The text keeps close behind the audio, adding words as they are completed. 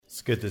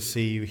It's good to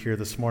see you here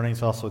this morning.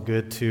 It's also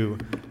good to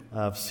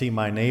see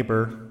my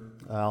neighbor.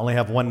 I only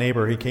have one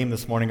neighbor. He came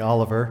this morning,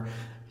 Oliver.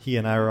 He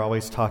and I are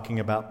always talking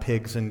about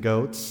pigs and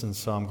goats, and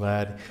so I'm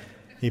glad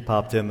he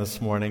popped in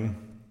this morning.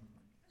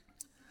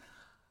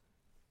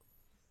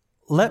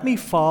 Let me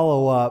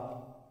follow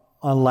up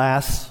on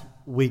last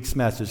week's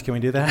message. Can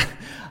we do that?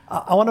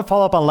 I want to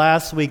follow up on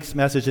last week's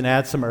message and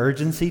add some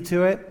urgency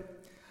to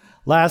it.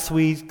 Last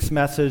week's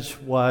message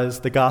was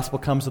the gospel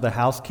comes with a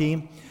house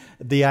key.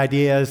 The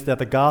idea is that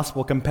the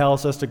gospel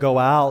compels us to go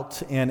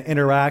out and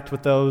interact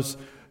with those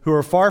who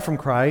are far from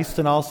Christ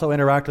and also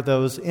interact with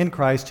those in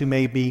Christ who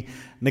may be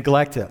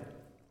neglected.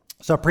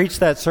 So I preached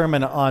that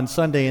sermon on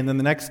Sunday, and then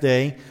the next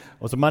day, it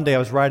was a Monday, I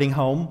was riding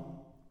home,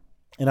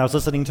 and I was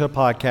listening to a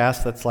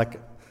podcast that's kind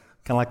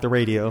of like the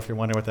radio, if you're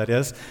wondering what that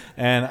is.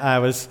 And I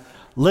was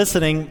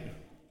listening,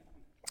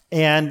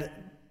 and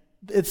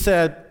it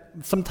said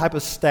some type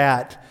of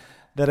stat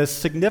that a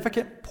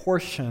significant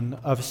portion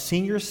of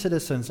senior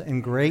citizens in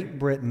Great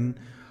Britain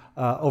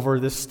over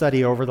this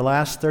study, over the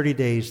last 30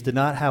 days, did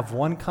not have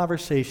one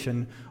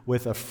conversation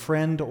with a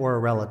friend or a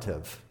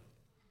relative.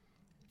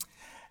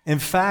 In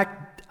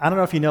fact, I don't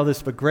know if you know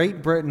this, but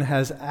Great Britain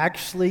has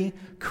actually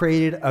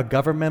created a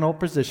governmental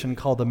position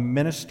called the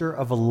Minister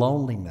of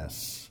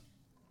Loneliness.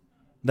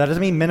 That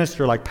doesn't mean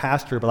minister like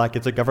pastor, but like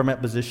it's a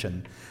government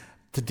position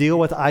to deal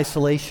with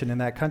isolation in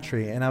that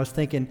country. And I was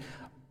thinking,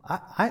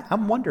 I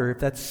wonder if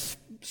that's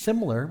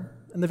similar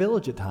in the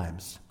village at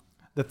times,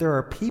 that there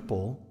are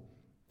people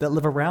that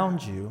live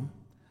around you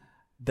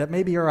that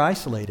maybe are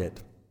isolated.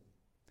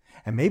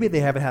 And maybe they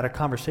haven't had a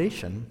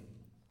conversation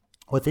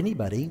with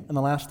anybody in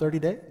the last 30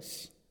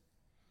 days.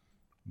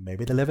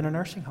 Maybe they live in a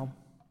nursing home.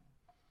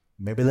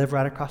 Maybe they live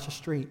right across the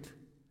street.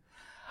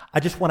 I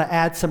just want to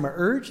add some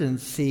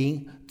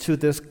urgency to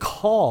this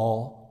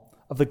call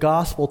of the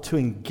gospel to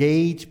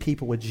engage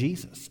people with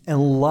Jesus and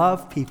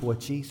love people with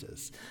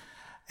Jesus.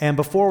 And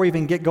before we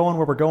even get going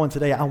where we're going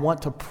today, I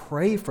want to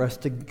pray for us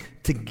to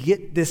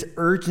get this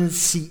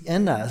urgency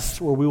in us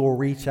where we will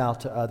reach out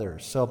to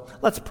others. So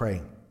let's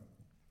pray.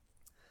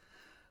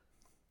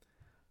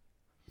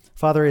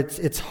 Father,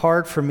 it's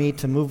hard for me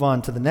to move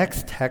on to the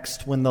next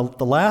text when the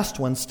last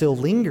one still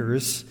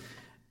lingers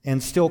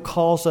and still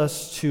calls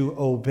us to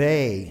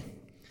obey.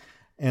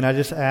 And I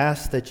just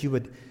ask that you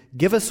would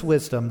give us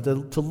wisdom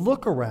to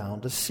look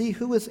around, to see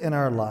who is in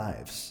our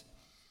lives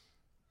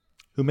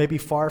who may be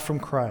far from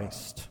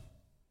Christ,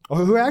 or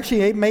who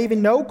actually may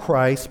even know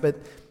Christ, but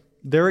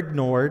they're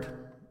ignored,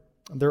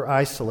 they're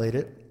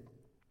isolated,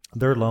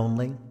 they're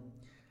lonely.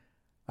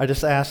 I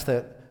just ask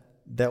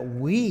that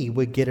we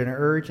would get an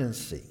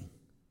urgency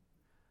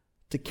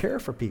to care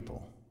for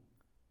people,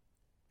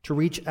 to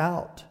reach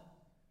out,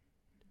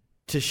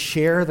 to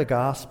share the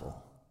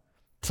gospel,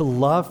 to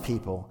love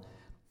people.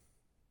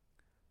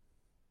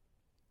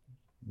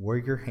 Where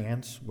your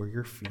hands, where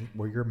your feet,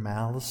 where your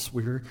mouths,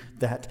 where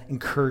that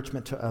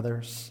encouragement to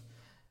others.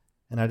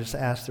 And I just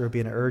ask there would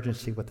be an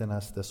urgency within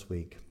us this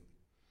week.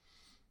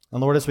 And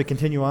Lord, as we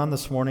continue on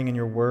this morning in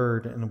your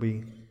word and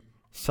we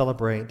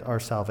celebrate our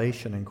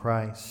salvation in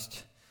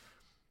Christ,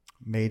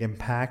 may it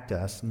impact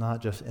us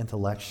not just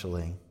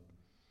intellectually,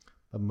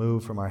 but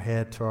move from our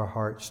head to our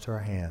hearts to our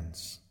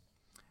hands.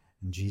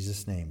 In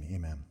Jesus' name,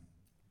 amen.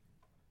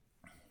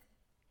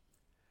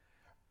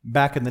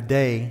 Back in the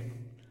day,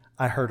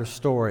 I heard a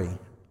story.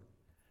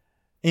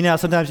 You know,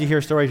 sometimes you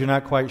hear stories, you're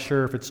not quite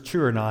sure if it's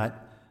true or not.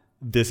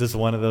 This is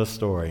one of those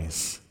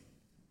stories.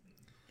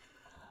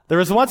 There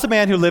was once a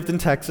man who lived in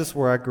Texas,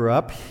 where I grew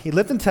up. He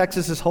lived in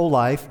Texas his whole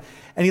life,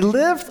 and he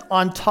lived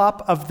on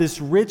top of this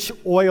rich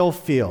oil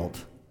field,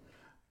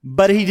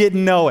 but he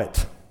didn't know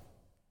it.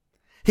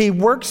 He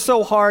worked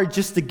so hard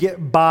just to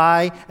get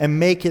by and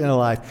make it in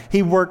life.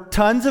 He worked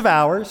tons of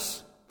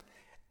hours,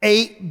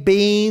 ate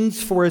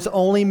beans for his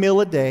only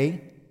meal a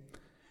day.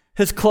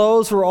 His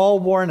clothes were all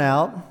worn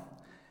out,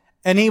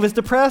 and he was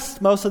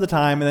depressed most of the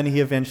time, and then he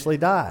eventually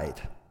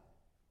died.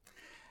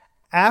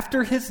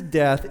 After his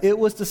death, it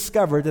was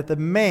discovered that the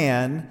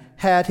man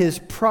had his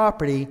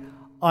property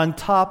on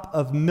top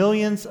of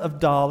millions of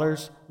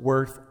dollars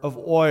worth of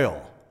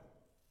oil.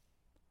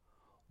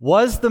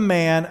 Was the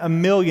man a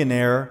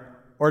millionaire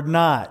or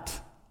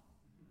not?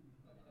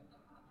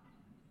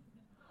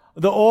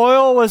 The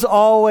oil was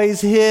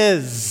always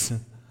his,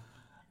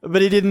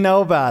 but he didn't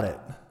know about it.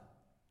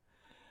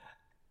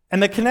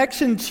 And the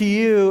connection to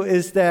you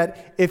is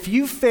that if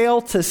you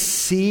fail to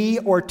see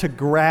or to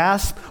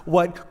grasp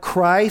what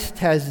Christ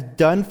has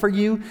done for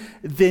you,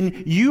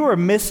 then you are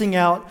missing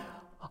out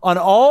on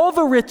all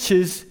the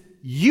riches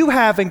you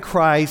have in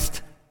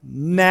Christ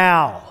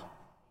now.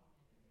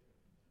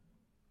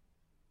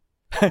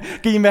 Can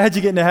you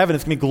imagine getting to heaven?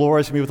 It's going to be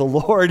glorious to be with the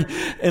Lord.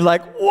 And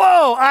like,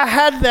 whoa, I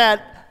had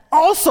that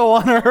also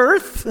on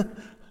earth.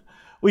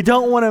 We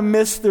don't want to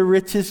miss the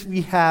riches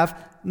we have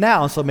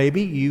now. So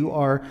maybe you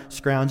are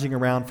scrounging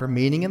around for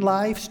meaning in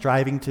life,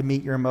 striving to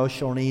meet your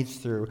emotional needs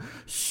through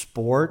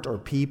sport or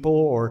people,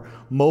 or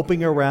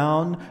moping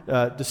around,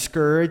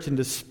 discouraged and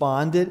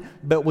despondent.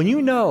 But when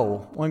you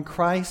know what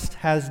Christ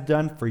has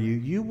done for you,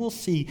 you will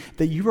see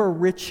that you are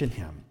rich in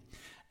him.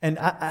 And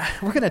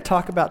we're going to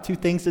talk about two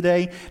things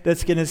today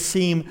that's going to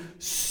seem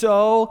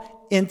so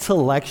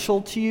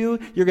intellectual to you.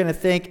 You're going to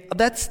think,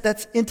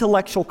 that's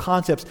intellectual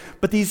concepts.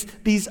 But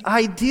these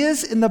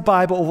ideas in the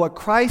Bible of what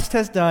Christ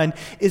has done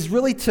is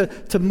really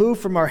to move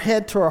from our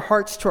head to our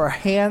hearts to our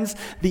hands.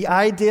 The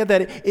idea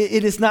that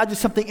it is not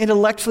just something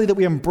intellectually that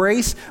we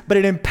embrace, but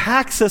it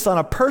impacts us on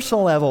a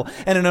personal level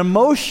and an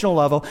emotional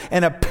level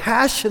and a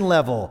passion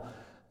level.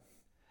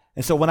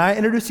 And so when I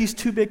introduce these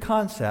two big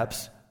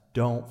concepts,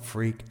 don't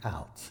freak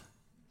out.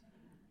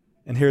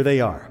 And here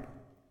they are.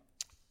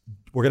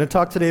 We're going to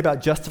talk today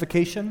about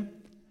justification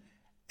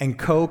and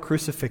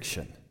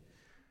co-crucifixion.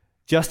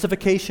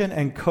 Justification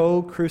and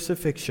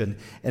co-crucifixion.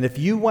 And if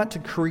you want to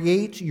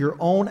create your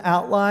own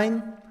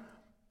outline,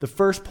 the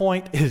first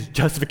point is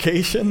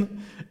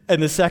justification,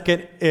 and the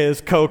second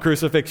is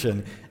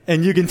co-crucifixion.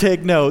 And you can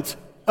take notes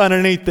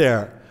underneath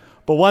there.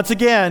 But once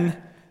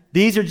again,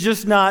 these are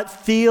just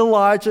not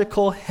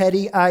theological,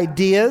 heady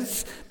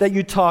ideas that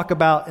you talk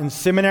about in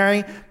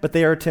seminary, but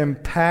they are to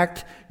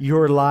impact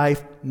your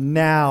life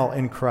now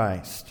in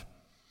Christ.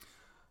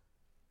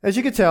 As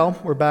you can tell,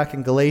 we're back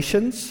in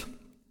Galatians.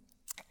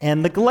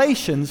 And the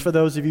Galatians, for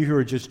those of you who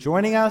are just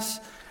joining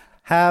us,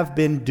 have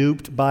been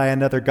duped by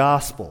another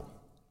gospel.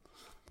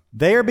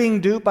 They are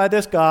being duped by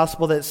this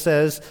gospel that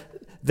says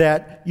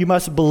that you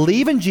must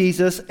believe in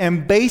Jesus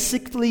and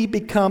basically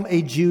become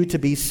a Jew to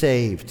be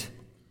saved.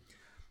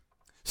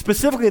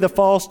 Specifically, the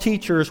false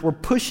teachers were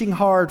pushing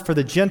hard for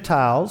the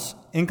Gentiles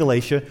in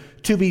Galatia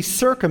to be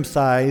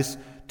circumcised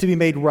to be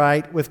made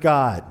right with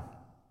God.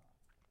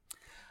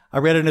 I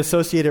read an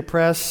Associated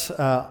Press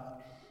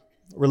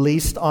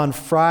released on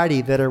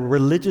Friday that a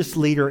religious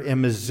leader in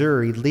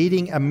Missouri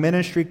leading a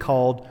ministry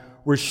called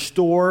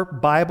Restore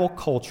Bible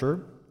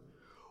Culture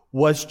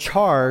was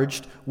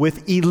charged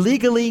with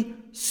illegally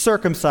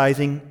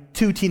circumcising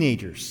 2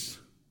 teenagers.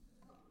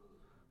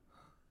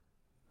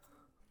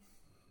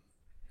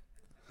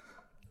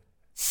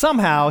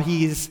 Somehow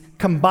he's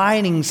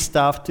combining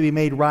stuff to be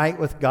made right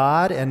with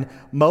God, and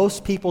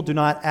most people do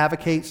not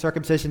advocate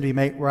circumcision to be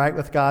made right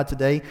with God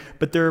today,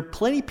 but there are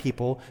plenty of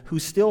people who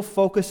still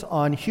focus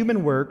on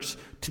human works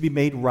to be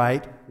made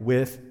right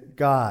with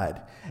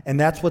God. And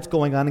that's what's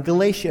going on in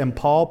Galatia. And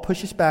Paul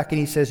pushes back and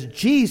he says,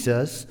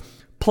 Jesus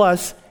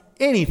plus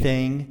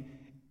anything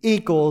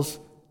equals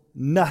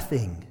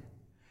nothing.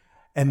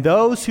 And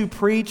those who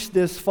preach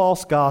this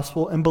false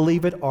gospel and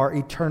believe it are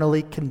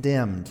eternally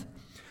condemned.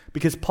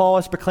 Because Paul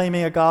is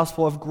proclaiming a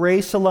gospel of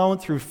grace alone,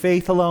 through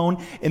faith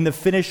alone, in the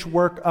finished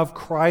work of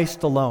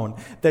Christ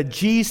alone. That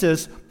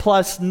Jesus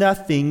plus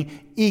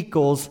nothing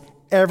equals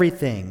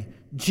everything.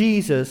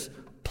 Jesus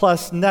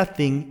plus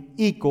nothing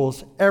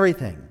equals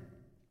everything.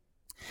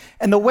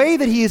 And the way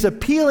that he is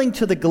appealing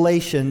to the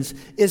Galatians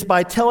is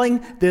by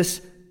telling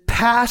this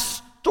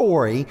past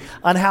story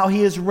on how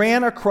he has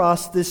ran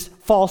across this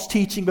false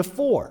teaching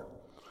before.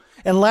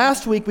 And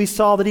last week we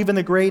saw that even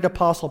the great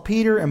apostle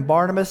Peter and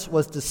Barnabas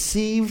was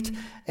deceived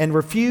and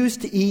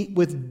refused to eat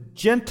with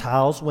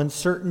Gentiles when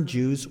certain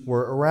Jews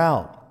were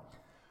around.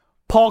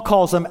 Paul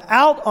calls them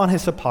out on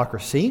his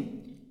hypocrisy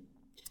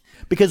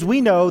because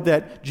we know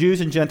that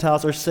Jews and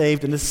Gentiles are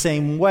saved in the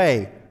same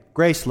way.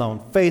 Grace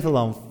alone, faith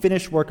alone,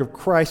 finished work of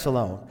Christ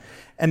alone.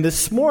 And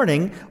this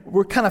morning,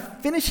 we're kind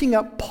of finishing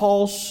up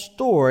Paul's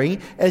story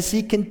as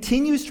he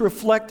continues to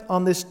reflect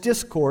on this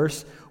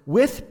discourse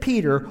with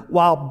Peter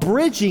while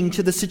bridging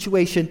to the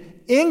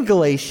situation in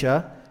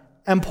Galatia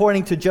and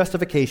pointing to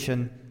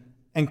justification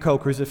and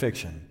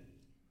co-crucifixion.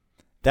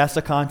 That's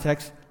the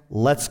context.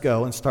 Let's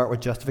go and start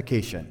with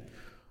justification.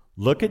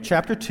 Look at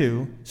chapter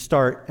 2,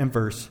 start in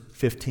verse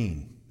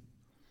 15.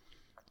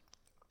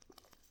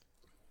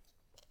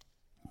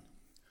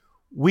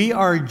 We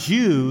are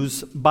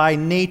Jews by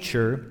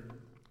nature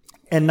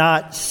and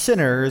not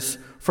sinners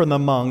from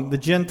among the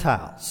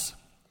Gentiles.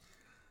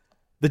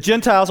 The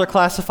Gentiles are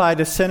classified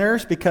as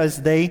sinners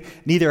because they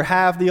neither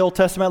have the Old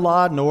Testament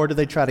law nor do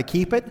they try to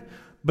keep it.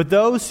 But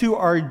those who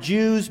are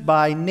Jews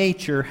by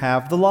nature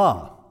have the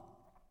law.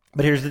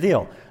 But here's the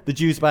deal. The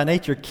Jews by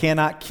nature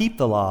cannot keep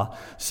the law.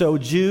 So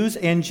Jews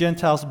and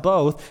Gentiles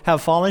both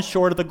have fallen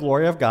short of the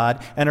glory of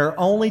God and are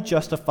only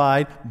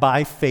justified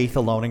by faith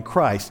alone in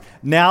Christ.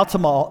 Now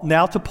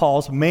to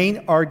Paul's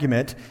main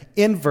argument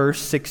in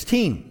verse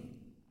 16.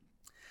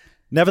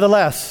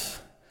 Nevertheless,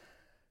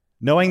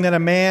 knowing that a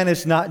man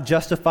is not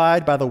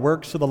justified by the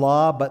works of the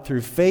law, but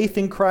through faith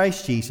in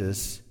Christ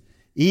Jesus,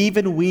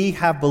 even we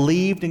have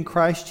believed in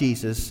Christ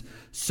Jesus,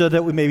 so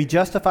that we may be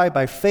justified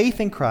by faith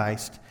in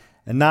Christ,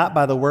 and not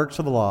by the works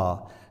of the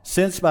law,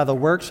 since by the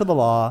works of the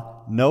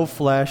law no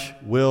flesh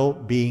will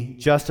be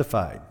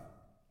justified.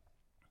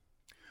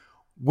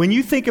 When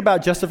you think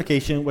about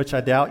justification, which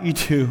I doubt you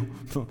do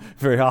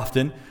very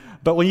often,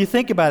 but when you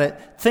think about it,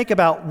 think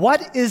about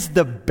what is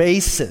the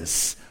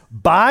basis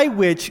by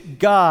which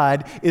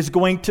God is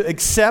going to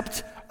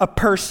accept a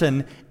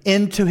person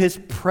into his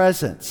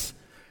presence.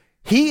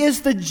 He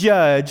is the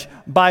judge.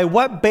 By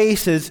what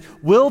basis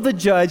will the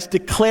judge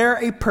declare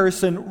a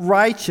person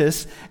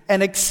righteous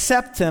and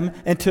accept him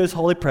into his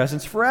holy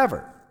presence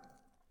forever?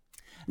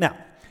 Now,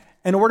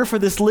 in order for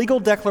this legal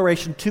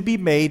declaration to be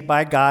made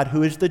by God,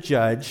 who is the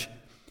judge,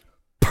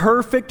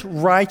 perfect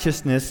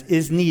righteousness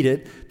is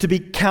needed to be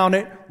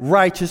counted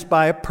righteous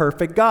by a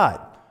perfect God.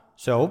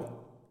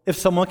 So, if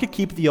someone could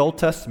keep the Old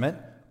Testament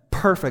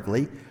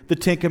perfectly, the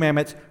Ten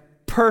Commandments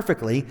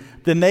perfectly,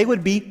 then they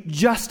would be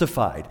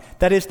justified.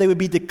 That is, they would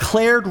be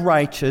declared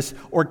righteous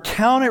or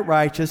counted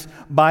righteous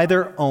by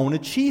their own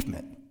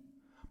achievement.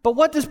 But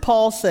what does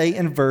Paul say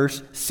in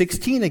verse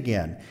 16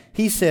 again?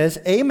 He says,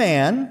 "A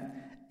man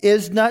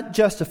is not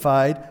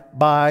justified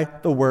by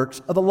the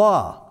works of the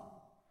law."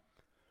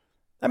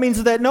 That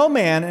means that no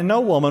man and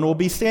no woman will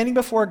be standing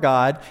before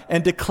God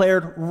and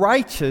declared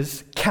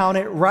righteous,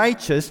 counted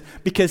righteous,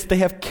 because they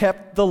have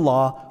kept the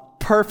law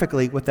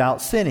perfectly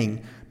without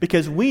sinning.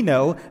 Because we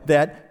know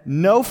that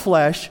no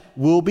flesh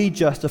will be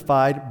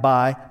justified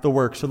by the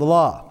works of the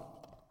law.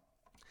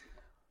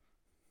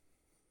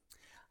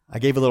 I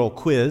gave a little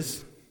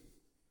quiz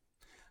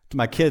to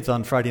my kids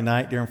on Friday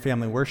night during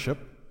family worship,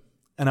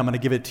 and I'm going to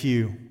give it to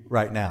you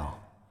right now.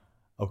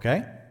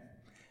 Okay?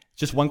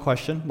 Just one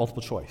question,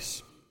 multiple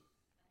choice.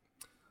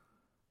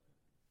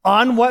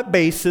 On what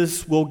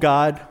basis will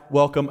God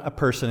welcome a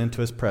person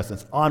into his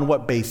presence? On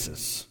what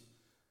basis?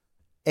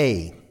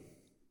 A,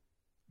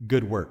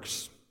 good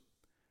works.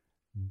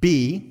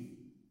 B,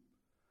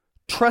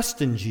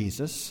 trust in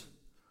Jesus.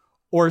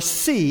 Or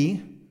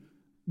C,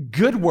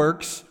 good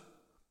works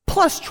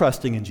plus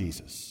trusting in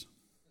Jesus.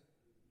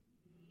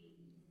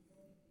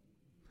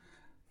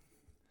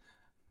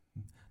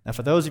 Now,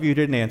 for those of you who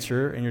didn't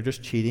answer and you're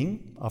just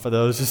cheating off of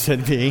those who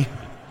said B,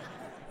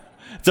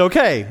 it's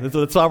okay.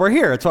 That's why we're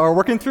here. That's why we're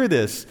working through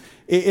this.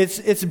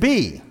 It's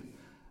B.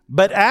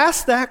 But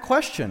ask that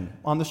question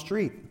on the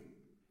street.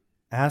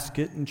 Ask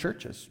it in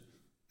churches.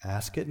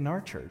 Ask it in our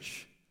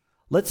church.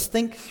 Let's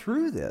think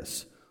through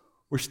this.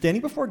 We're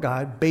standing before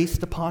God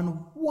based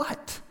upon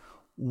what?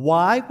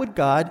 Why would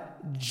God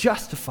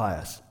justify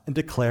us and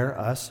declare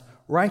us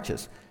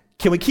righteous?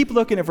 Can we keep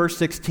looking at verse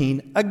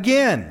 16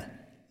 again?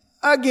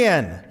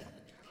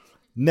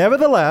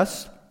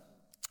 Nevertheless,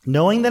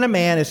 knowing that a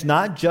man is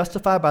not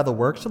justified by the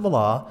works of the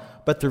law,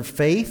 but through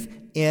faith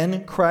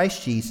in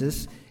Christ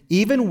Jesus,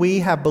 even we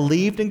have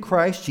believed in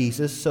Christ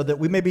Jesus so that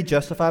we may be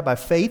justified by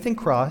faith in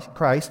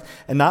Christ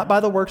and not by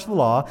the works of the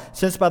law,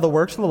 since by the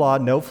works of the law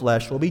no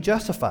flesh will be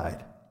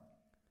justified.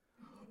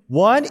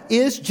 One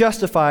is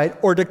justified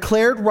or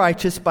declared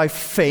righteous by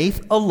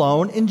faith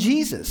alone in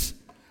Jesus.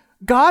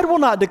 God will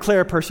not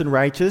declare a person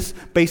righteous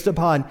based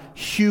upon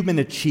human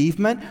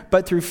achievement,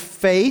 but through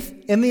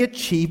faith in the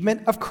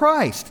achievement of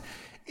Christ.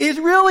 It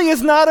really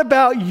is not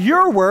about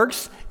your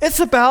works, it's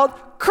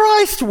about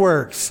Christ's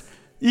works.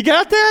 You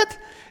got that?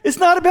 It's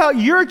not about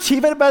your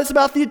achievement, but it's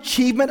about the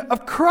achievement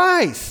of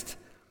Christ.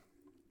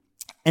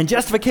 And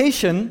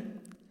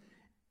justification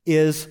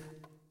is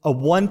a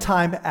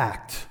one-time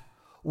act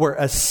where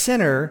a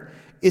sinner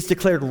is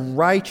declared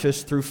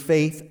righteous through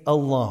faith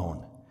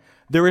alone.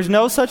 There is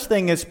no such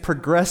thing as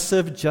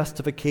progressive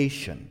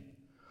justification,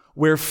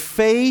 where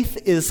faith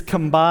is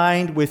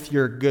combined with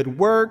your good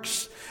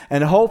works,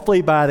 and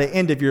hopefully by the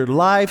end of your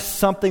life,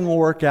 something will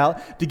work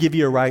out to give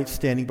you a right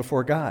standing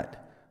before God.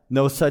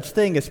 No such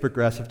thing as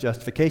progressive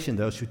justification.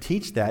 Those who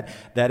teach that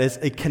is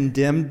a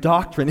condemned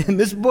doctrine in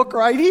this book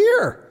right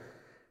here.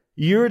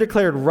 You're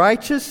declared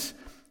righteous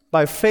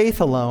by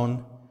faith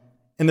alone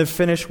in the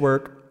finished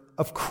work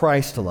of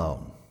Christ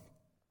alone.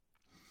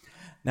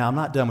 Now, I'm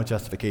not done with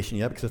justification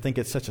yet because I think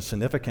it's such a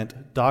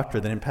significant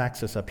doctrine that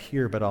impacts us up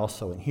here, but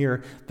also in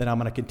here, that I'm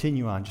going to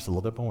continue on just a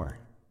little bit more.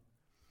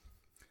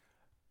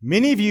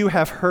 Many of you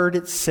have heard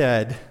it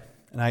said,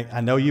 and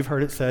I know you've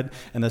heard it said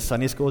in the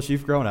Sunday schools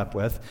you've grown up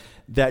with,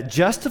 that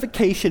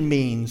justification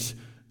means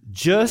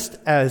just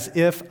as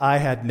if I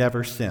had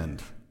never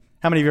sinned.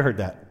 How many of you heard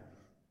that?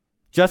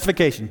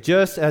 Justification,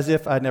 just as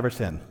if I'd never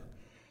sinned.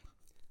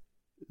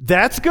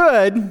 That's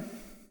good,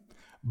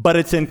 but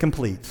it's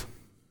incomplete.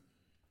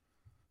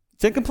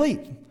 It's incomplete.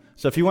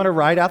 So if you want to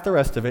write out the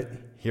rest of it,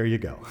 here you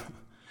go.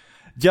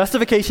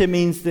 Justification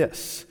means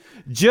this: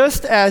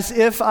 just as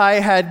if I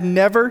had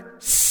never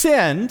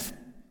sinned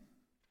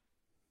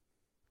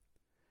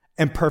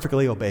and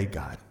perfectly obeyed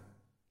God.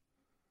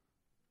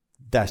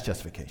 That's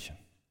justification.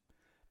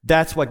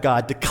 That's what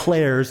God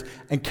declares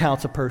and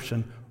counts a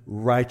person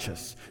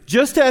righteous.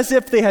 Just as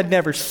if they had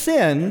never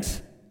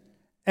sinned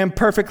and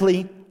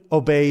perfectly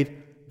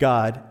obeyed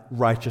God,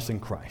 righteous in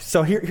Christ.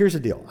 So here's the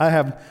deal. I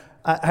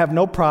have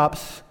no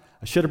props.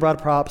 I should have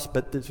brought props,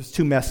 but it's just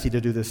too messy to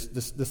do this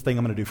thing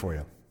I'm going to do for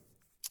you.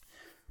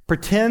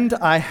 Pretend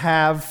I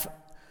have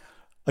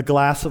a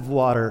glass of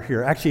water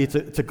here. Actually,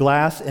 it's a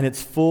glass, and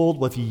it's filled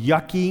with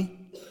yucky,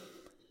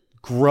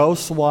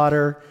 gross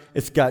water.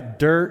 It's got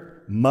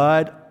dirt,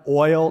 mud,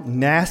 oil,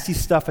 nasty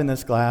stuff in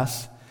this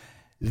glass.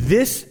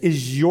 This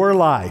is your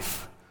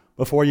life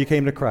before you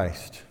came to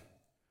Christ.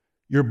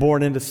 You're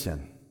born into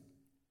sin.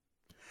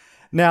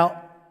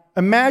 Now,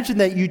 imagine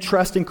that you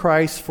trust in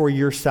Christ for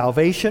your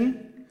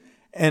salvation,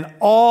 and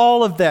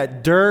all of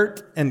that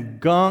dirt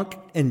and gunk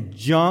and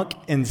junk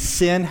and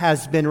sin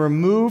has been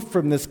removed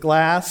from this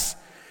glass.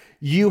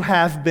 You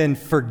have been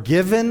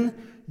forgiven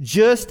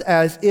just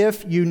as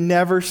if you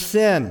never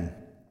sinned.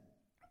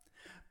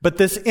 But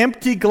this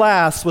empty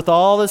glass with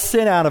all the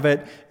sin out of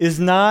it is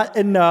not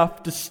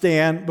enough to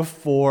stand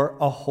before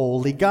a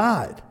holy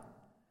God.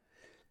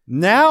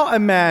 Now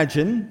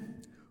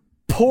imagine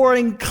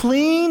pouring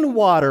clean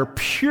water,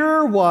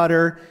 pure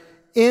water,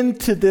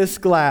 into this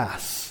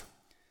glass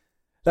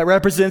that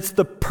represents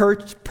the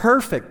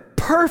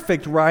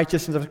perfect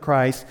righteousness of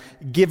Christ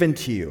given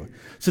to you.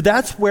 So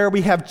that's where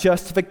we have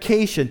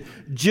justification,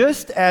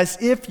 just as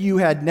if you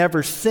had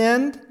never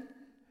sinned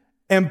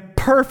and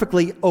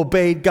perfectly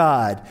obeyed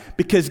God,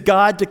 because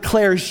God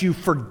declares you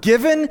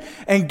forgiven,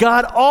 and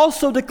God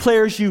also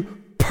declares you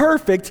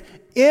perfect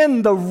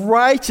in the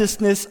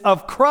righteousness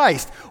of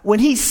Christ. When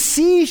He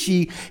sees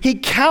you, He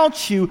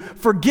counts you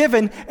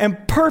forgiven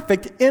and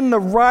perfect in the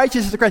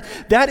righteousness of Christ.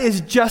 That is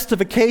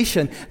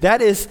justification.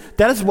 That is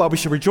what we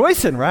should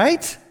rejoice in,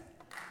 right?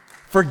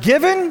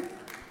 Forgiven,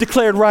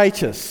 declared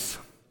righteous.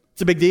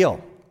 It's a big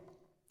deal.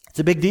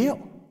 It's a big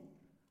deal.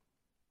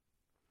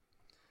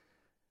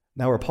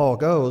 Now, where Paul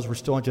goes, we're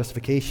still on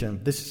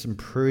justification. This is some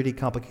pretty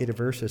complicated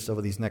verses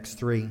over these next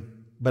three,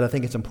 but I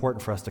think it's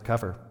important for us to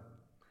cover.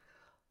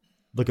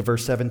 Look at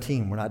verse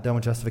 17. We're not done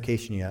with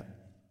justification yet.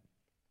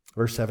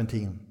 Verse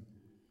 17.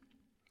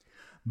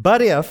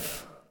 But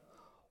if,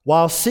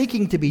 while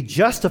seeking to be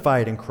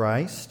justified in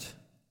Christ,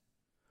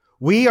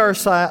 we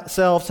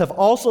ourselves have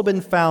also been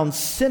found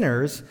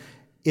sinners,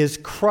 is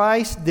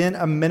Christ then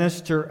a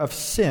minister of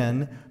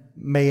sin?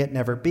 May it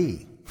never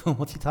be.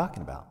 What's he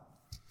talking about?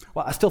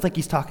 Well, I still think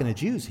he's talking to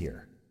Jews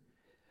here.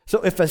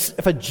 So if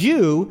a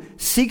Jew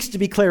seeks to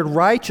be declared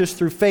righteous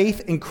through faith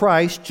in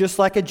Christ, just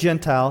like a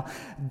Gentile,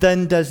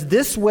 then does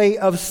this way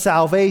of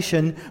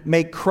salvation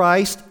make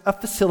Christ a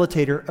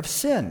facilitator of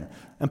sin?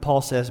 And Paul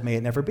says, may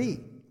it never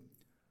be.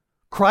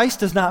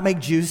 Christ does not make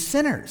Jews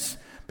sinners,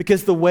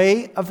 because the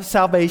way of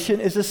salvation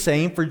is the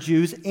same for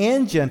Jews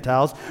and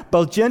Gentiles.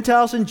 Both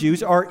Gentiles and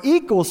Jews are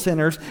equal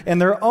sinners in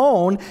their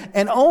own,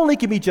 and only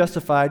can be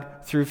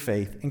justified through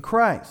faith in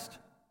Christ.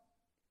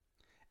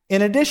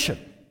 In addition,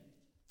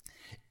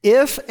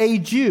 if a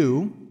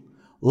Jew,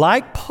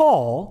 like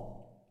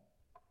Paul,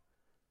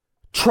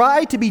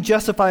 tried to be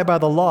justified by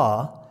the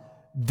law,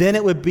 then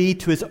it would be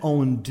to his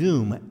own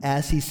doom,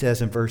 as he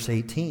says in verse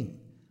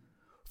 18.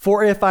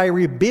 For if I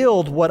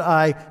rebuild what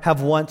I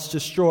have once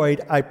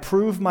destroyed, I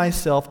prove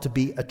myself to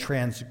be a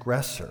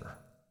transgressor.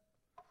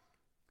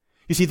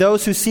 You see,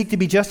 those who seek to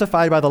be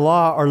justified by the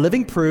law are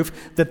living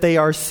proof that they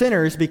are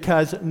sinners,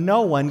 because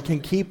no one can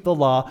keep the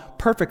law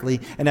perfectly.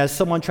 And as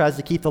someone tries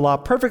to keep the law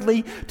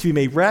perfectly, to be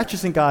made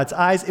righteous in God's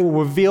eyes, it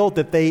will reveal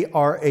that they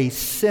are a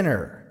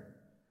sinner.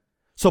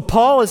 So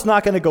Paul is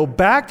not going to go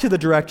back to the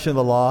direction of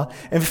the law.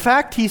 In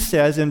fact, he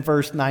says in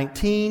verse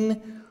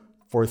 19,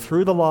 for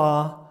through the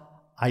law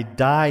I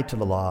died to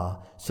the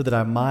law, so that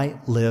I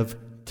might live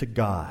to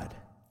God.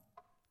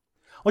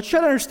 What you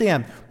try to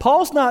understand,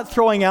 Paul's not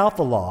throwing out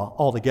the law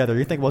altogether.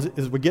 You think, well,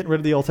 we're getting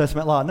rid of the Old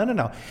Testament law.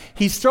 No.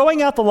 He's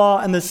throwing out the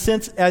law in the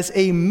sense as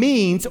a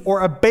means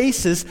or a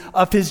basis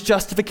of his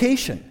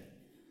justification.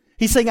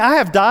 He's saying, I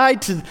have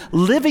died to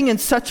living in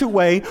such a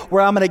way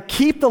where I'm going to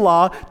keep the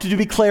law to be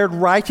declared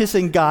righteous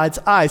in God's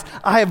eyes.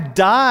 I have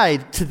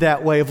died to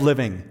that way of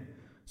living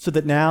so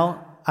that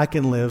now I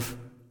can live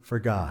for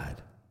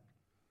God.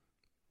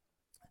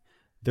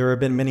 There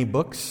have been many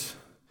books,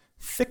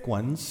 thick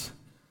ones,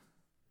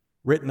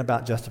 written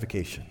about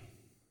justification.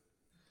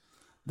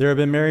 There have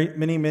been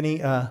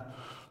many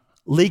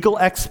legal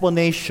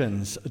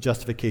explanations of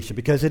justification,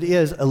 because it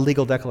is a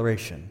legal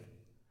declaration.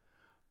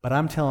 But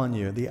I'm telling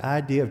you, the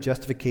idea of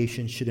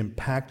justification should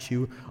impact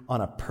you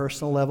on a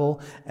personal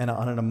level and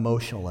on an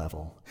emotional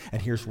level. And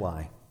here's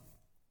why.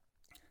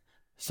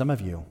 Some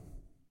of you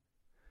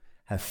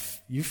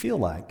feel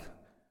like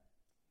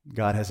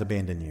God has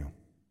abandoned you.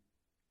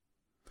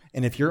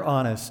 And if you're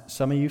honest,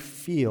 some of you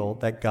feel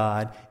that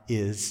God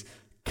is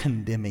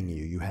condemning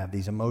you. You have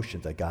these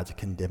emotions that God's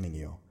condemning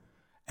you.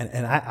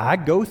 And I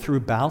go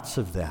through bouts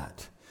of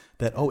that,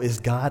 is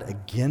God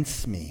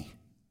against me?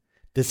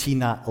 Does he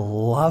not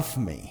love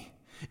me?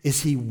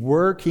 Is he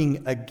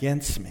working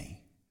against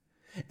me?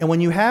 And when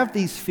you have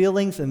these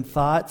feelings and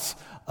thoughts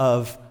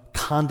of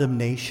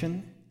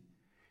condemnation,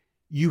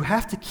 you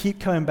have to keep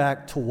coming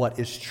back to what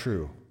is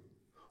true.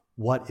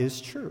 What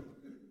is true?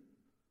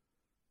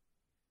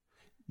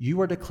 You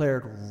are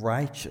declared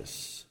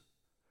righteous,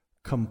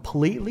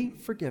 completely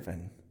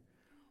forgiven,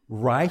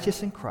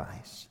 righteous in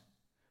Christ,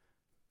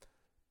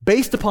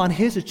 based upon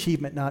his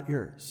achievement, not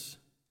yours.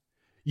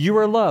 You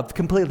are loved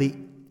completely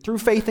through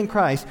faith in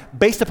Christ,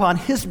 based upon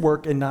his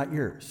work and not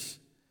yours.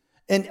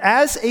 And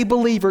as a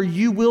believer,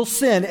 you will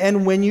sin,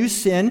 and when you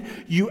sin,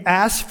 you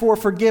ask for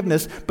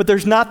forgiveness, but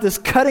there's not this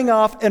cutting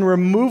off and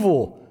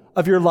removal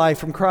of your life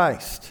from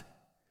Christ.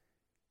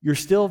 you're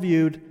still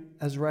viewed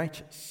as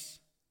righteous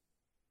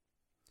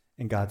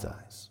in God's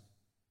eyes.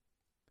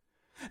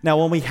 Now,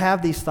 when we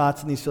have these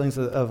thoughts and these feelings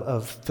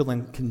of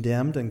feeling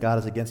condemned and God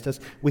is against us,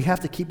 we have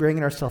to keep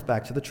bringing ourselves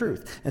back to the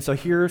truth. And so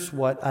here's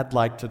what I'd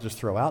like to just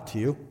throw out to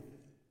you.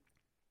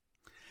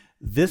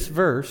 This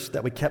verse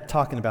that we kept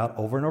talking about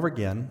over and over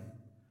again,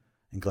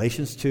 in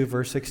Galatians 2,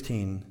 verse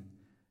 16,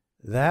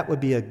 that would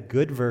be a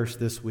good verse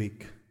this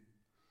week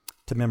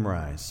to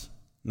memorize.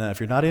 Now, if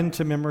you're not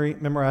into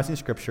memorizing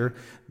Scripture,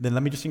 then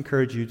let me just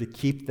encourage you to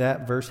keep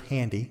that verse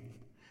handy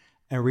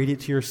and read it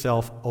to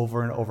yourself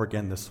over and over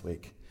again this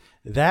week.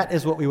 That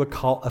is what we would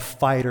call a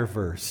fighter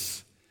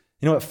verse.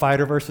 You know what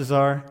fighter verses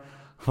are?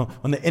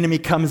 When the enemy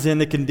comes in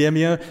to condemn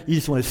you, you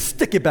just want to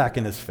stick it back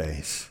in his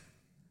face.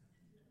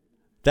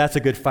 That's a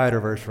good fighter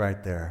verse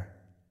right there.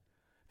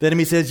 The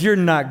enemy says, you're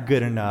not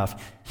good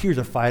enough. Here's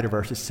a fighter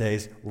verse that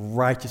says,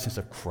 righteousness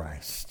of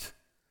Christ,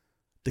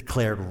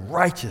 declared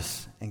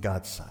righteous in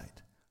God's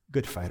sight.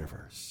 Good fighter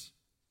verse.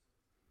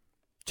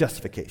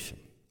 Justification.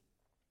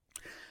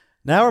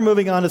 Now we're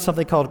moving on to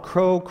something called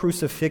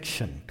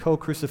co-crucifixion.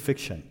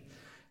 Co-crucifixion.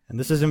 And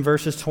this is in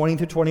verses 20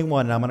 to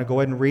 21. And I'm going to go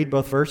ahead and read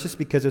both verses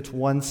because it's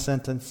one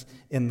sentence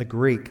in the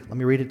Greek. Let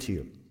me read it to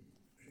you.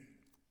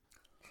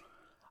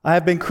 I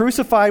have been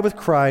crucified with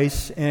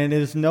Christ, and it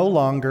is no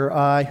longer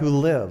I who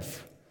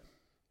live,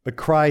 but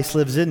Christ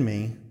lives in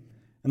me.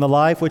 And the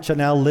life which I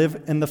now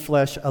live in the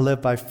flesh, I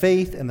live by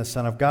faith in the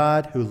Son of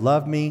God who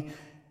loved me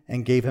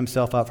and gave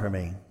himself up for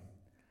me.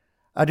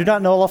 I do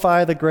not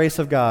nullify the grace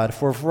of God,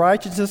 for if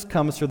righteousness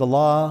comes through the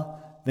law,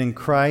 then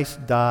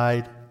Christ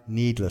died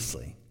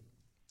needlessly.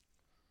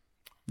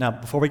 Now,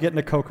 before we get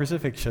into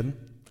co-crucifixion,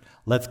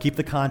 let's keep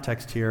the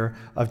context here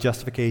of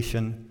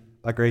justification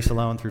by grace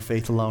alone, through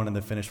faith alone, and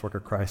the finished work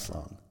of Christ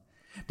alone.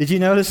 Did you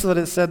notice what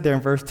it said there in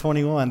verse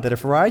 21? That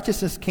if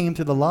righteousness came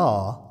through the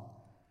law,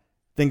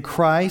 then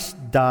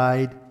Christ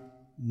died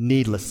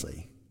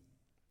needlessly.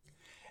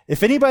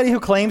 If anybody who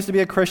claims to be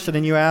a Christian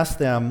and you ask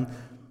them,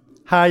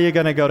 how are you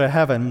going to go to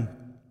heaven?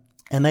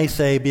 And they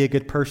say, be a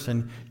good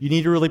person, you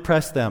need to really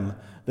press them.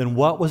 Then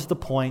what was the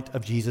point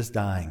of Jesus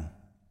dying?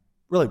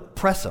 Really,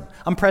 press them.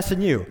 I'm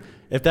pressing you.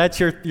 If that's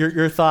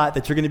your thought,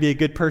 that you're going to be a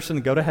good person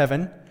and go to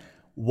heaven,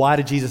 why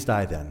did Jesus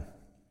die then?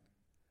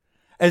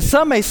 And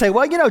some may say,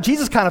 well,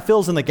 Jesus kind of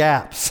fills in the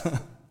gaps.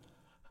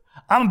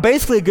 I'm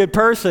basically a good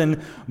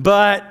person,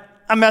 but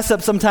I mess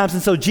up sometimes,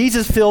 and so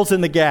Jesus fills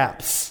in the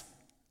gaps.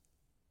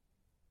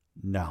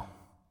 No.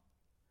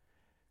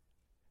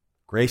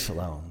 Grace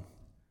alone,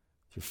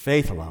 through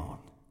faith alone,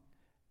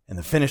 and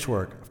the finished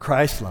work of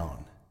Christ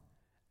alone.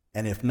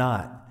 And if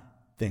not,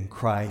 then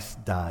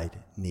Christ died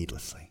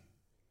needlessly.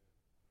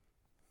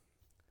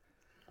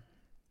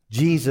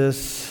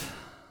 Jesus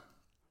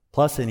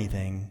plus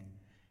anything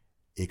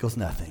equals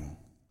nothing.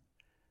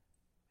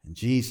 And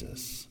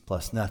Jesus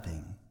plus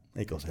nothing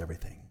equals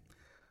everything.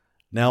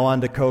 Now on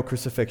to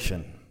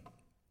co-crucifixion.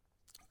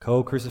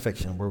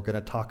 Co-crucifixion, we're going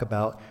to talk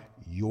about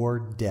your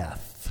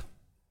death.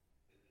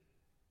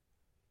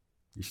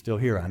 You're still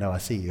here, I know, I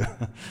see you.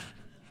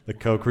 The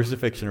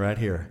co-crucifixion right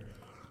here.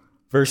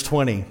 Verse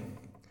 20.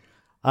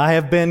 I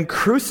have been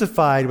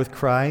crucified with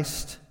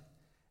Christ,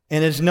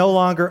 and it is no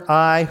longer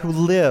I who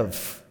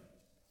live.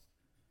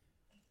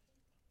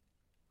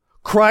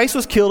 Christ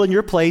was killed in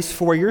your place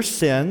for your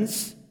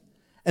sins,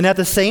 and at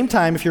the same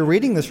time, if you're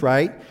reading this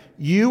right,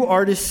 you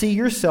are to see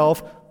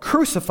yourself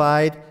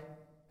crucified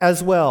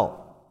as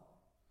well.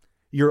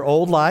 Your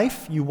old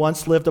life, you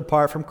once lived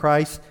apart from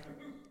Christ,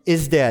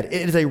 is dead.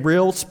 It is a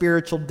real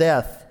spiritual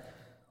death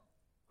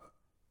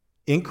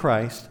in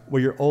Christ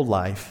where your old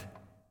life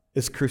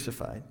is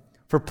crucified.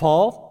 For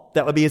Paul,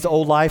 that would be his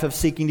old life of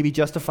seeking to be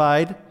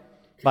justified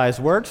by his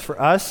works.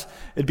 For us,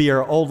 it'd be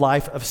our old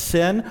life of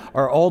sin,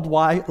 our old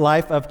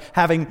life of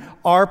having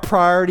our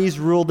priorities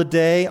rule the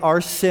day, our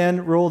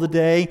sin rule the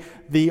day.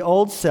 The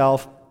old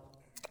self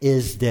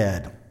is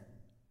dead.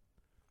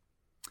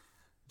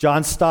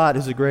 John Stott,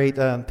 who's a great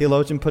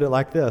theologian, put it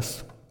like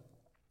this.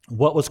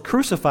 What was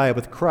crucified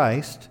with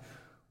Christ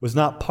was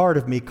not part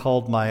of me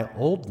called my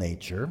old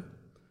nature,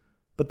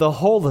 but the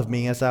whole of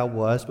me as I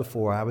was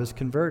before I was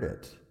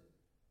converted.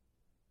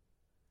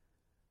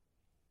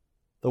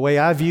 The way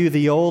I view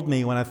the old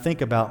me when I think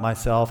about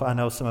myself, I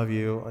know some of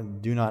you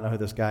do not know who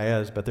this guy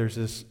is, but there's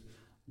this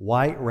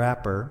white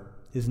rapper.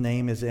 His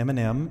name is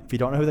Eminem. If you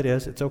don't know who that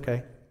is, it's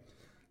okay.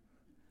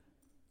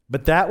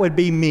 But that would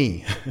be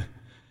me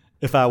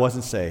if I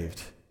wasn't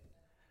saved.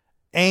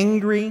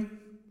 Angry,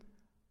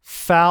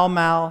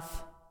 foul-mouthed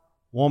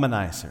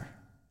womanizer.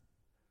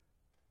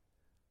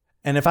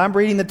 And if I'm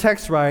reading the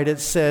text right, it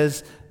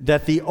says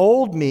that the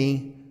old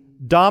me,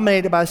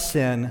 dominated by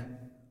sin,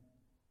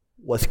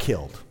 was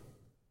killed.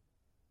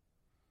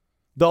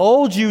 The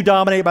old you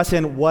dominated by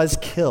sin was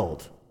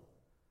killed.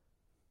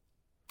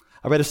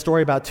 I read a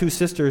story about two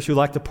sisters who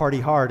liked to party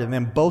hard, and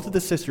then both of the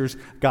sisters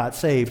got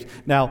saved.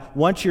 Now,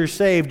 once you're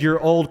saved, your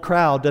old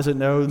crowd doesn't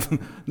know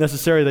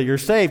necessarily that you're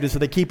saved, and so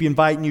they keep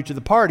inviting you to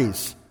the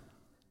parties.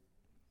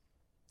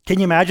 Can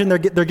you imagine they're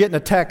getting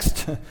a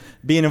text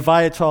being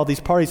invited to all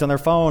these parties on their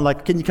phone,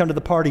 like, can you come to the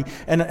party?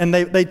 And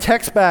they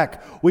text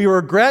back, we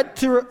regret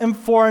to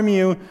inform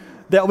you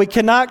that we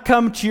cannot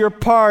come to your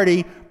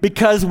party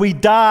because we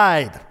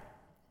died.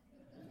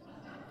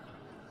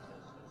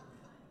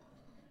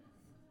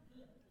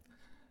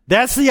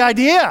 That's the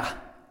idea.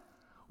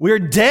 We're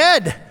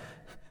dead.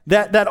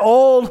 That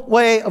old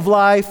way of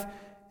life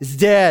is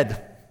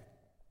dead.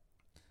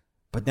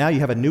 But now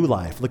you have a new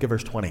life. Look at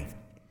verse 20.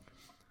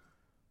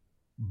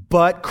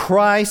 But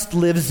Christ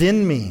lives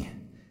in me.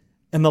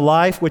 In the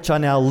life which I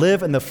now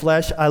live in the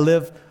flesh, I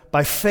live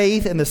by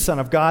faith in the Son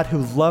of God who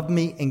loved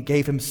me and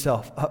gave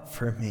himself up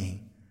for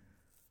me.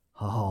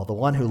 Oh, the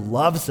one who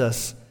loves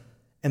us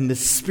and the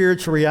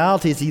spiritual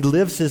reality is he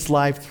lives his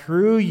life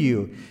through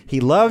you. He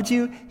loved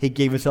you, he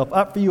gave himself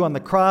up for you on the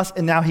cross,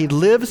 and now he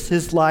lives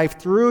his life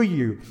through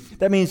you.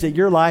 That means that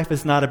your life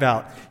is not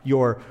about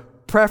your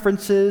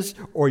preferences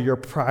or your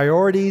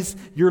priorities.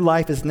 Your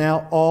life is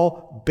now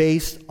all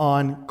based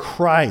on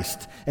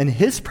Christ and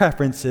his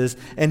preferences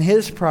and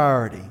his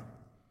priority.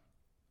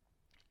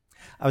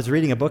 I was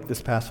reading a book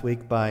this past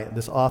week by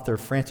this author,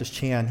 Francis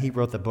Chan. He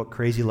wrote the book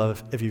Crazy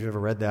Love, if you've ever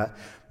read that.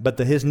 But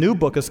his new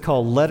book is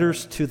called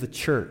Letters to the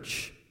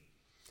Church.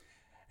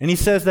 And he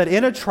says that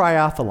in a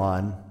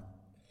triathlon,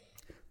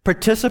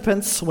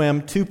 participants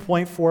swim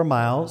 2.4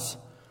 miles,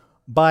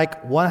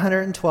 bike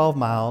 112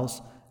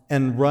 miles,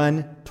 and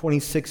run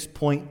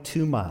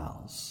 26.2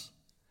 miles.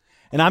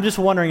 And I'm just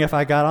wondering if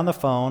I got on the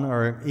phone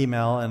or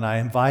email and I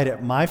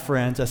invited my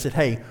friends. I said,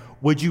 hey,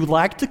 would you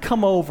like to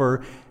come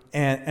over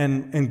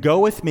and go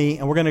with me,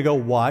 and we're going to go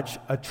watch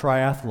a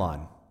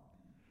triathlon?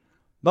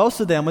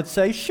 Most of them would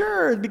say,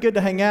 sure, it'd be good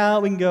to hang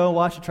out. We can go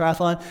watch a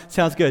triathlon.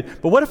 Sounds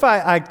good. But what if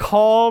I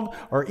called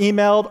or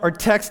emailed or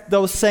texted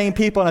those same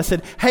people and I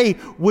said, hey,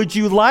 would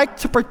you like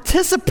to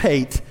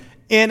participate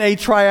in a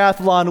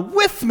triathlon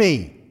with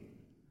me?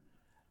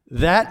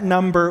 That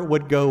number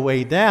would go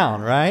way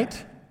down,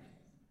 right?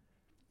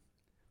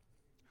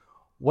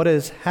 What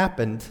has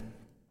happened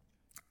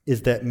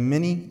is that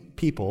many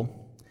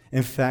people,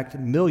 in fact,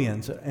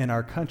 millions in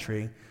our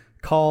country,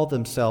 call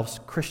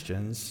themselves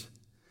Christians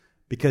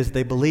because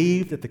they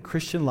believe that the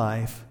Christian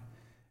life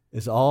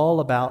is all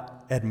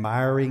about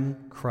admiring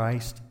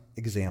Christ's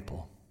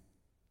example,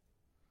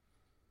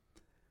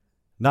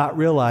 not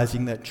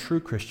realizing that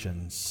true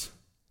Christians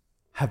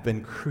have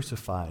been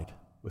crucified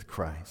with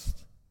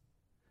Christ.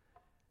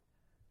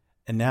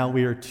 And now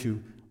we are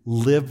to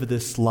live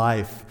this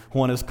life.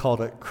 One is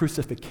called a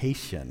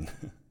crucifixion.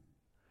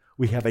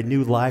 We have a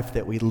new life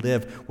that we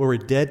live where we're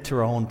dead to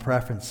our own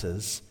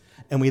preferences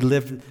and we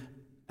live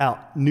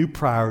out new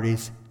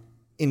priorities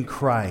in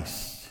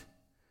Christ.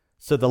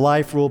 So the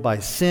life ruled by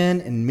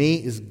sin and me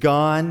is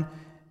gone,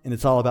 and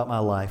it's all about my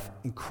life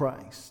in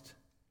Christ.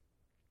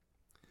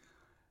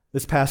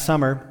 This past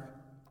summer,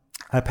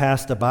 I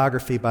passed a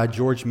biography by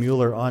George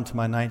Mueller on to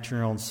my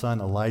 19-year-old son,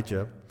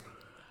 Elijah.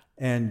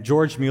 And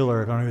George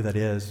Mueller, I don't know who that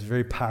is, a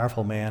very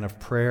powerful man of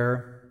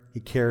prayer. He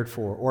cared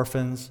for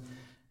orphans.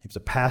 He was a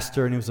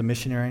pastor and he was a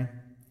missionary.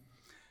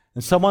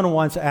 And someone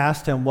once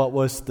asked him what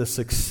was the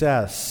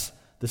success,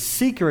 the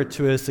secret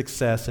to his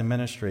success in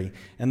ministry.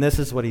 And this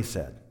is what he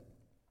said.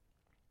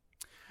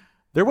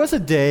 There was a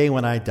day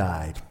when I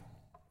died,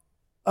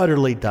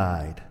 utterly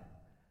died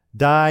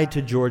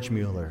to George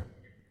Mueller,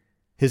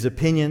 his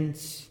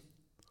opinions,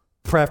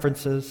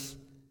 preferences,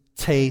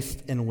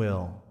 taste, and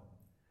will.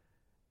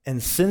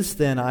 And since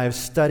then, I have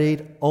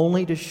studied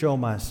only to show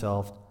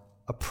myself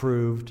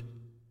approved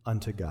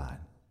unto God.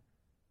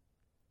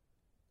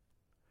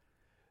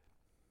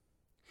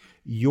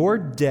 Your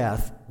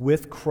death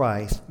with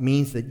Christ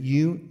means that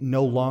you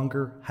no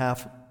longer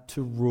have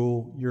to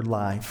rule your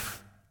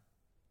life.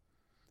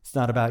 It's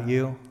not about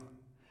you.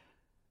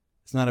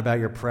 It's not about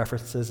your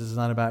preferences. It's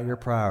not about your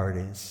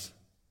priorities.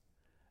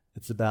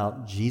 It's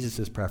about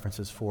Jesus'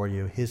 preferences for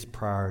you, his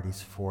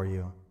priorities for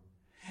you.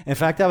 In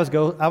fact, I would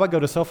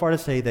go so far to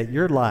say that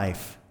your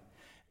life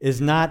is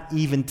not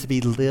even to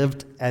be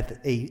lived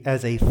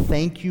as a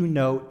thank you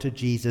note to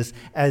Jesus,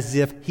 as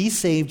if he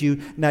saved you.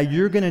 Now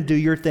you're going to do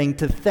your thing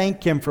to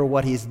thank him for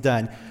what he's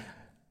done.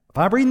 If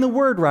I'm reading the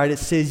word right, it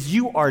says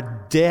you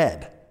are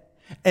dead.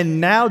 And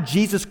now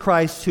Jesus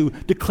Christ, who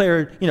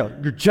declared,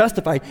 you're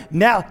justified,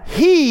 now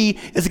he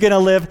is going to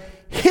live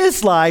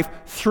his life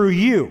through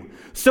you.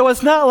 So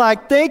it's not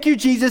like, thank you,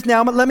 Jesus,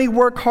 now let me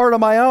work hard on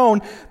my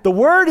own. The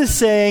word is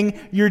saying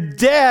you're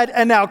dead,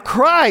 and now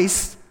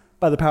Christ,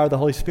 by the power of the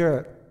Holy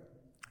Spirit,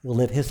 will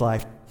live his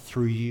life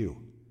through you.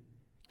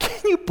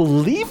 Can you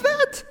believe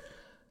that?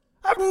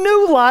 I have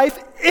new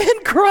life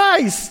in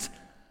Christ.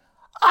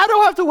 I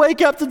don't have to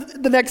wake up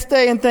the next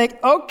day and think,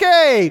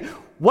 okay,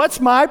 what's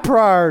my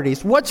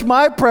priorities? What's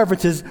my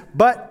preferences?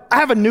 But I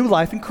have a new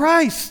life in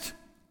Christ.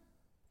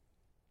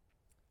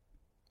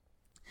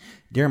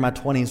 During my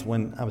 20s,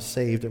 when I was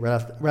saved,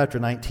 right after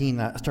 19,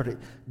 I started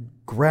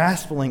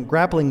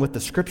grappling with the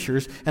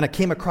Scriptures, and I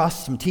came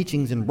across some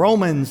teachings in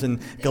Romans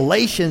and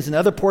Galatians and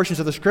other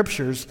portions of the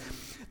Scriptures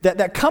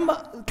that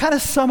kind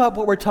of sum up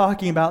what we're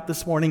talking about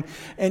this morning.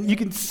 And you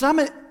can sum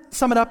it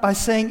sum it up by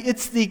saying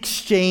it's the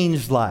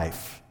exchange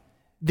life.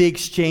 The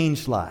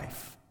exchange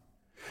life.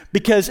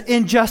 Because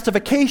in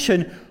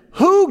justification,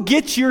 who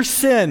gets your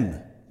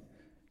sin?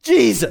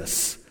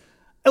 Jesus.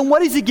 And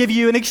what does he give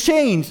you in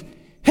exchange?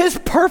 His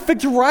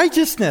perfect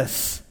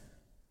righteousness.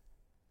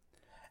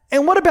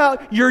 And what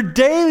about your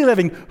daily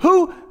living?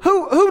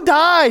 Who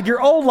died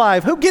your old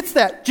life? Who gets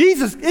that?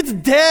 Jesus. It's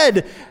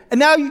dead. And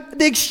now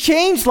the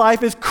exchange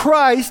life is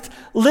Christ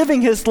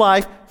living his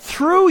life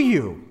through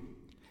you.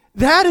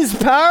 That is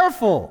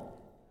powerful.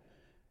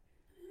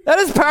 That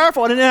is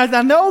powerful. And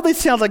I know this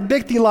sounds like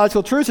big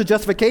theological truths of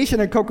justification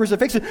and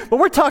co-crucifixion, but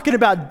we're talking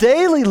about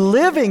daily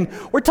living.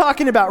 We're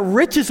talking about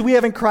riches we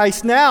have in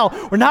Christ now.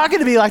 We're not going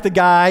to be like the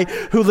guy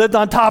who lived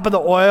on top of the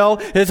oil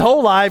his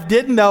whole life,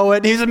 didn't know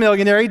it. He's a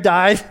millionaire. He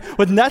died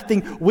with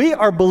nothing. We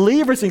are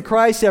believers in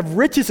Christ, have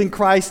riches in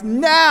Christ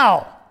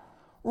now,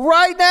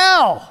 right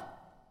now.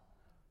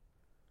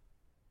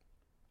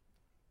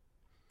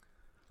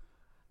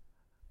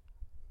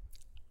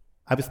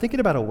 I was thinking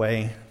about a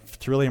way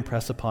to really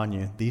impress upon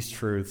you these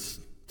truths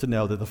to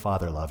know that the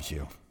Father loves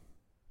you.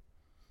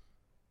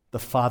 The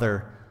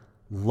Father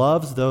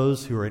loves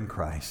those who are in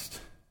Christ.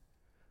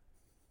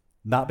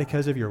 Not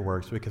because of your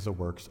works, but because of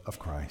the works of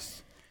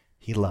Christ.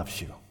 He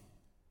loves you.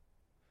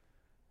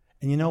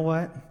 And you know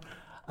what?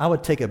 I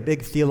would take a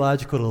big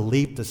theological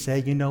leap to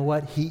say, you know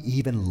what? He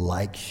even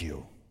likes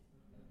you.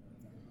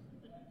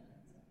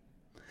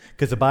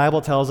 Because the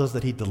Bible tells us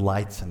that he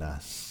delights in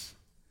us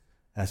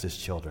as his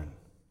children.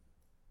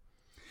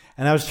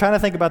 And I was trying to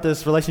think about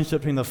this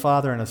relationship between the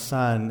Father and the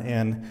Son,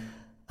 and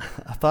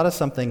I thought of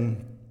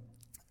something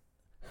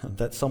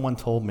that someone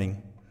told me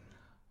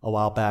a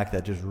while back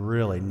that just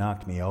really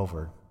knocked me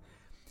over.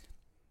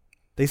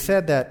 They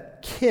said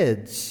that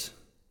kids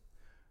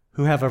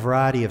who have a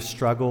variety of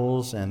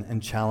struggles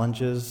and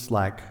challenges,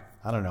 like,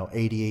 I don't know,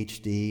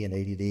 ADHD and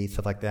ADD,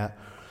 stuff like that,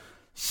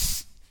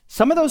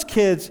 some of those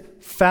kids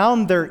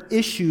found their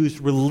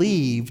issues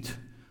relieved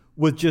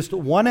with just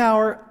 1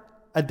 hour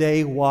a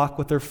day walk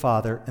with their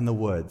father in the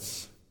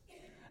woods.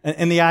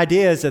 And the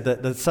idea is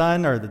that the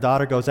son or the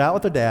daughter goes out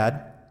with their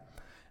dad,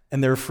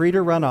 and they're free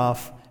to run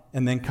off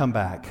and then come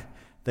back.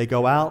 They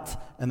go out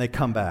and they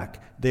come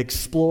back. They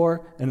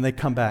explore and they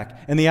come back.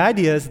 And the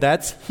idea is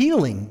that's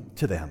healing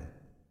to them.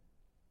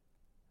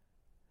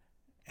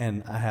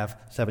 And I have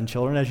 7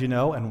 children, as you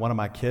know, and one of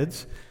my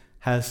kids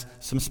has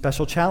some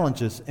special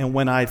challenges. And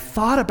when I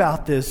thought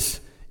about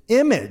this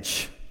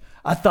image,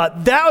 I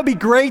thought that would be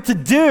great to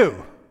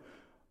do.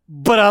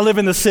 But I live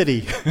in the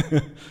city.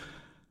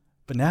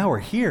 But now we're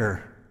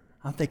here.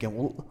 I'm thinking,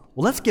 well,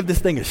 let's give this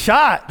thing a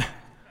shot.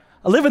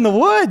 I live in the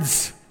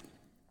woods.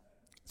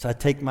 So I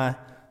take my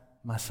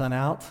son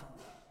out,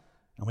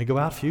 and we go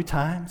out a few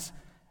times.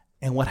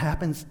 And what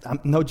happens,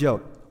 no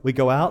joke, we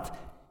go out,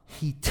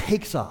 he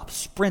takes off,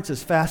 sprints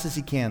as fast as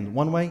he can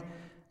one way,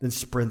 then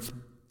sprints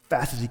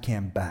fast as he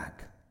can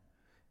back.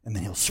 And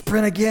then he'll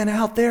sprint again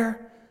out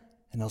there,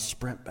 and he'll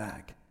sprint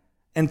back.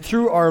 And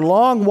through our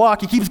long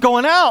walk, he keeps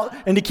going out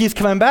and he keeps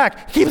coming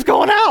back. He keeps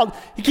going out.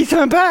 He keeps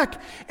coming back.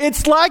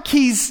 It's like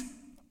he's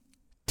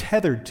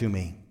tethered to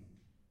me.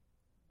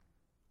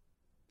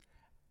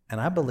 And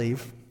I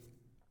believe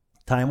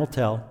time will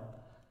tell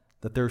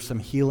that there's some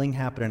healing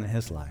happening in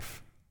his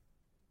life.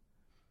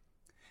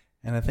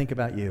 And I think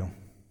about you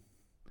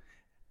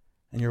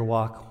and your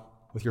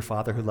walk with your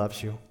Father who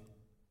loves you.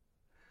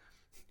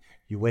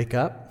 You wake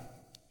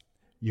up,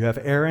 you have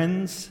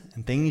errands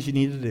and things you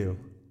need to do.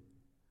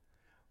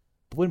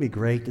 Wouldn't it be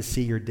great to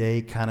see your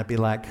day kind of be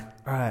like,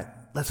 all right,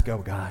 let's go,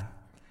 God.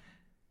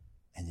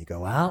 And you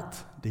go out,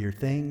 do your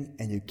thing,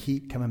 and you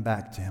keep coming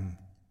back to him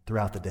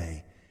throughout the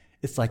day.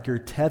 It's like you're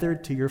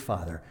tethered to your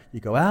Father.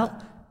 You go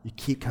out, you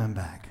keep coming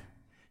back.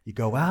 You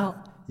go out,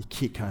 you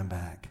keep coming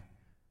back.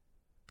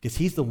 Because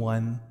he's the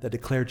one that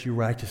declared you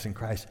righteous in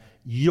Christ.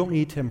 You don't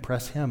need to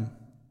impress him.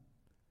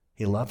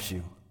 He loves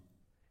you.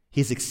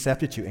 He's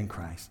accepted you in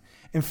Christ.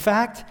 In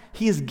fact,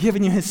 he has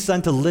given you his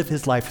Son to live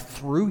his life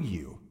through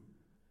you.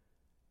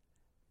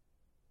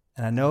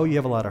 And I know you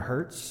have a lot of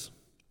hurts,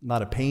 a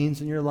lot of pains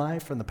in your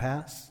life from the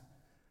past.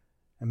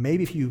 And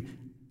maybe if you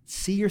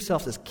see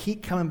yourself as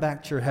keep coming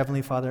back to your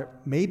Heavenly Father,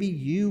 maybe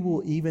you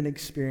will even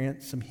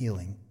experience some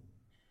healing,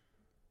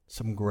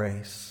 some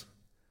grace,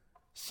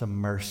 some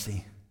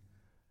mercy,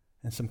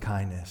 and some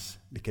kindness,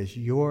 because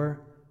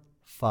your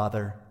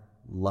Father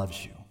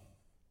loves you.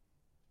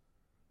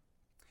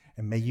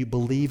 And may you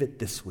believe it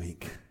this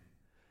week.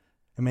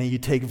 And may you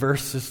take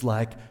verses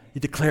like,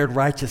 you declared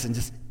righteous, and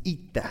just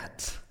eat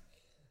that.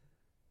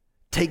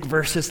 Take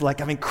verses like,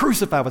 I've been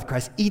crucified with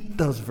Christ. Eat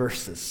those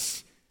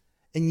verses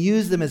and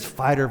use them as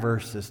fighter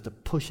verses to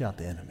push out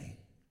the enemy.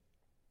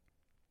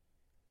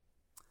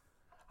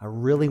 I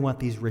really want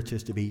these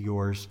riches to be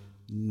yours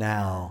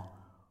now,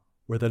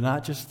 where they're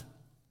not just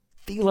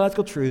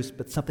theological truths,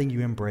 but something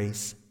you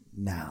embrace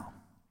now.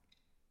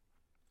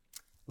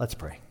 Let's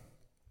pray.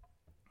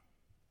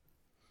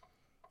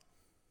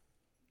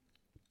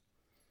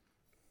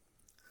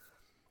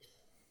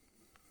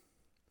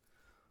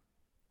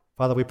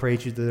 Father, we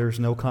praise you that there is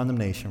no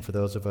condemnation for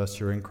those of us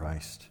who are in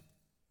Christ.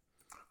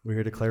 We're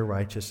here to declare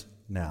righteous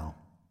now.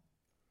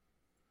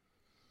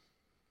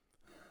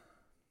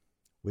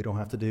 We don't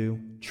have to do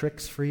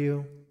tricks for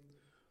you.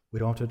 We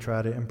don't have to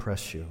try to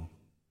impress you.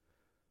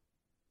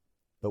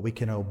 But we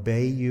can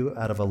obey you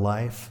out of a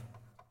life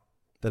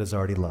that is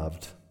already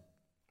loved,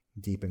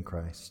 deep in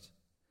Christ.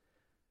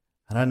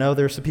 And I know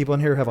there's some people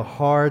in here who have a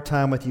hard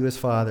time with you as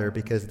Father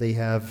because they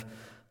have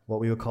what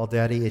we would call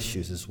daddy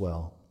issues as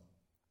well.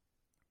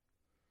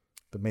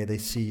 But may they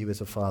see you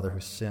as a Father who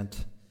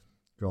sent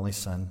your only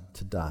Son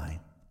to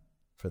die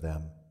for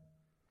them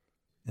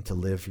and to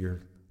live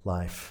your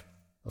life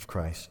of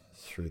Christ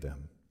through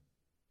them.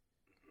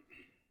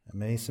 And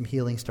may some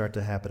healing start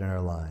to happen in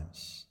our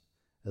lives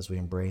as we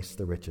embrace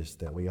the riches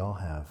that we all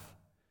have,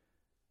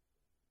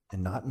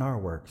 and not in our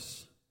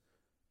works,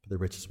 but the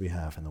riches we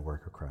have in the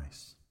work of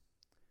Christ.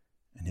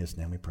 In his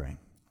name we pray.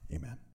 Amen.